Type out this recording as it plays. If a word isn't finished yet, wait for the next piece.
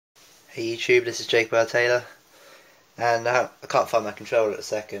Hey YouTube, this is jacobartaylor, and I can't find my controller at the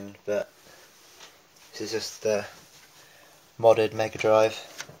second, but this is just the modded Mega Drive,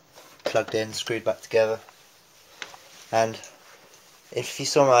 plugged in, screwed back together. And if you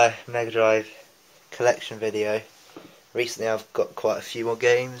saw my Mega Drive collection video, recently I've got quite a few more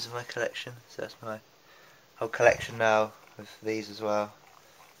games in my collection, so that's my whole collection now, with these as well,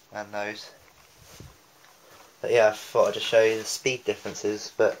 and those. But yeah, I thought I'd just show you the speed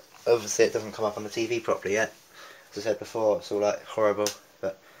differences, but obviously it doesn't come up on the TV properly yet. As I said before, it's all like horrible,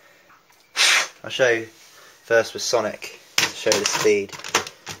 but I'll show you first with Sonic to show the speed.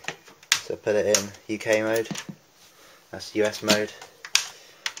 So put it in UK mode, that's US mode,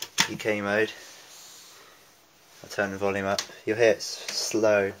 UK mode. I'll turn the volume up. You'll hear it's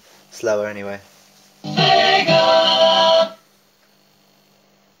slower anyway. Sega!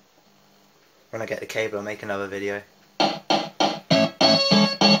 When I get the cable I'll make another video.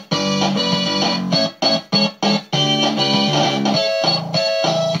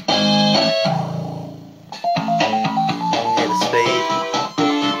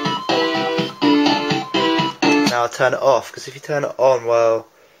 Now I'll turn it off, because if you turn it on,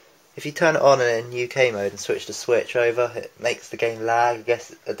 if you turn it on in UK mode and switch the switch over, it makes the game lag. I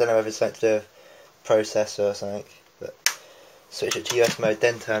don't know if it's something to do with processor or something, but switch it to US mode,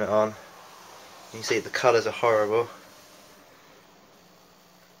 then turn it on. You can see the colours are horrible.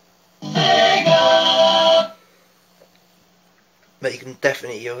 Sega! But you can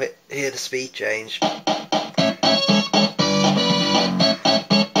definitely, you'll hear the speed change.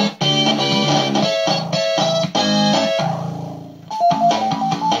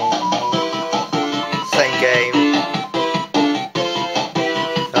 Same game.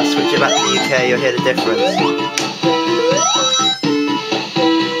 I'll switch it back to the UK, you'll hear the difference.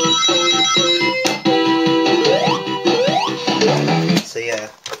 So yeah,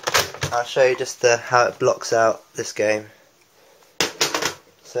 I'll show you just how it blocks out this game.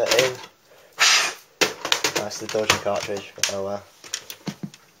 Set in. That's the dodgy cartridge, but oh well.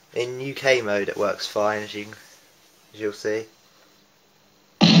 In UK mode it works fine, as you'll see.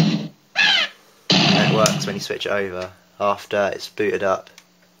 And it works when you switch it over after it's booted up.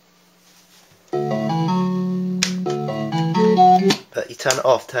 But you turn it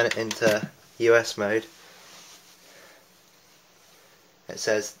off, turn it into US mode. It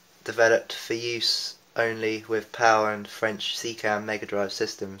says developed for use only with PAL and French Sega Mega Drive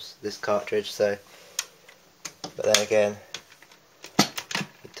systems, this cartridge. So, but then again,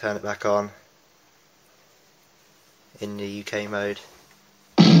 you turn it back on in the UK mode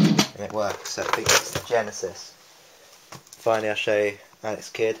and it works. So I think it's the Genesis. Finally I'll show you Alex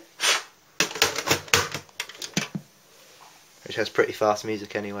Kidd, which has pretty fast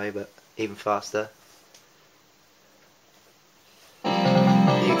music anyway, but even faster.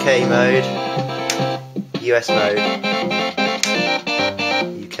 UK mode, US mode,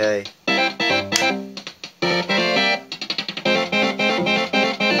 UK.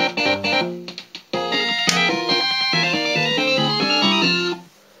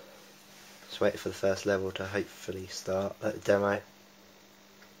 Just wait for the first level to hopefully start, like the demo.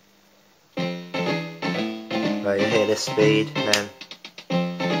 Right, you hear this speed, and then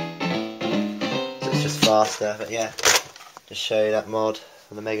so it's just faster, but yeah, just show you that mod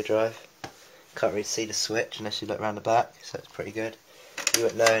on the Mega Drive. Can't really see the switch unless you look around the back, so it's pretty good. You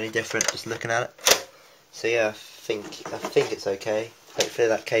won't know any different just looking at it. So yeah, I think it's okay. Hopefully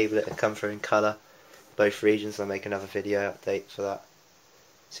that cable will come through in colour, both regions. I'll make another video update for that.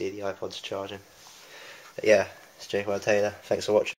 See the iPod's charging. But yeah, it's jacobartaylor. Thanks for watching.